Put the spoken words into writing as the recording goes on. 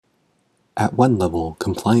At one level,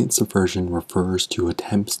 compliance subversion refers to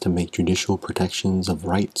attempts to make judicial protections of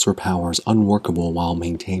rights or powers unworkable while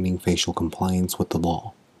maintaining facial compliance with the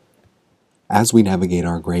law. As we navigate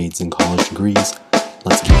our grades and college degrees,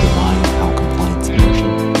 let's keep in mind how compliance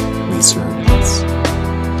subversion may serve us.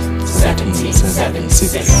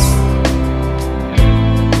 1776.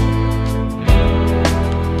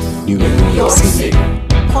 New York City.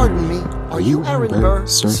 Pardon me, are you Aaron Burr,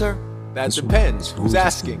 sir? That depends. Who's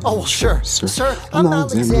asking? Oh, well, sure. Sir, I'm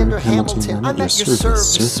Alexander Hamilton. I'm at your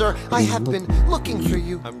service, sir. I have been looking for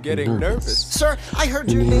you. I'm getting nervous. Sir, I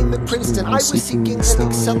heard your name at Princeton. I was seeking an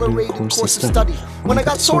accelerated course of study. When I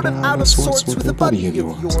got sort of out of sorts with a buddy of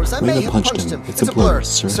yours, I may have punched him. It's a blur,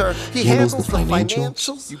 sir. He handles the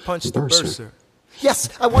financials. You punched the Burr, sir. Yes,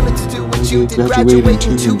 I wanted to do what you did, graduate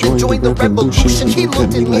into and join the revolution. He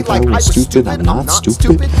looked at me like I was stupid. I'm not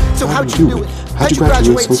stupid. So how'd you do it? How'd you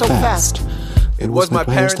graduate so fast? It was my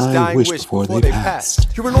parents' dying wish before they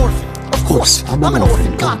passed. You're an orphan. Of course, I'm an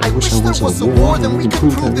orphan. God, I wish there was a war, then we could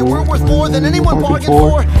prove that we're worth more than anyone bargained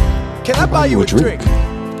for. Can I buy you a drink?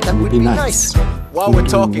 That would be nice. While we're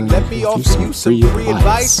talking, let me offer you some free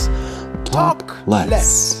advice. Talk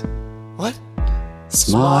less. What?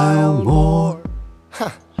 Smile more.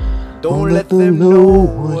 Don't let them know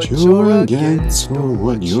what you're against or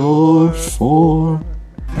what you're for.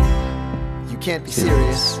 You can't be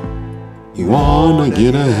serious. You wanna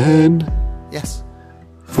get ahead? Yes.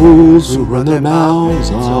 Fools who run their mouths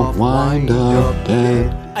all wind up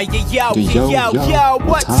dead. Yo,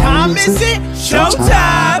 what time is it?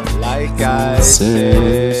 Showtime! Like I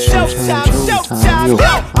said, Showtime! Yo,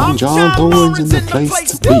 I'm John Thorne's in the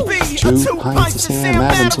place to be. 2 pints of Sam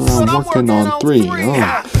Adams, so I'm working on 3.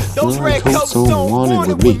 Those red coats don't want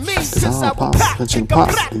it with me, cause I'll pop, punching pop,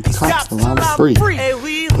 and cops till I'm free. Et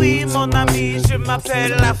oui, mon ami, je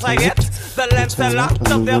m'appelle Lafayette, the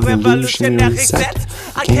Lancelot of the revolutionary set.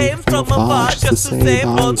 I came from afar just to say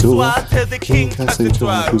bonsoir to the king, cause the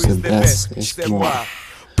toi who's the best, c'est moi.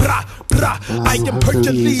 Bra, bra, I am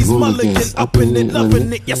Hercules Mulligan, up in it,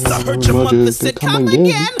 loving it. Yes, I heard your mother said, come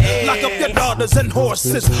again. Lock up your daughters and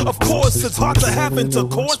horses. Of course, it's hard to have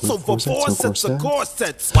intercourse over 4 sets of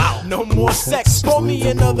corsets. Wow, no more sex, pour me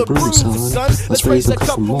another brew, son. Let's raise a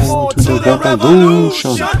couple more to the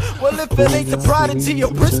revolution. Well, if it ain't the prodigy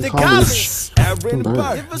of Princeton College, Aaron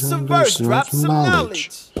Burr, give us some verse, drop some knowledge.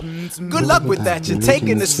 Good luck with that, you're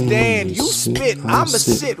taking a stand. You spit, I'ma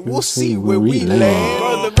sit, we'll see where we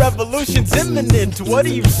land. The revolution's imminent, what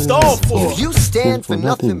do you stall for? If you stand for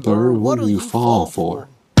nothing, Burr, what do you fall for?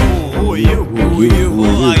 Who are you? Who are you? Who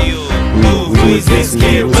are you? Who is this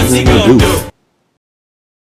kid? What's he gonna do?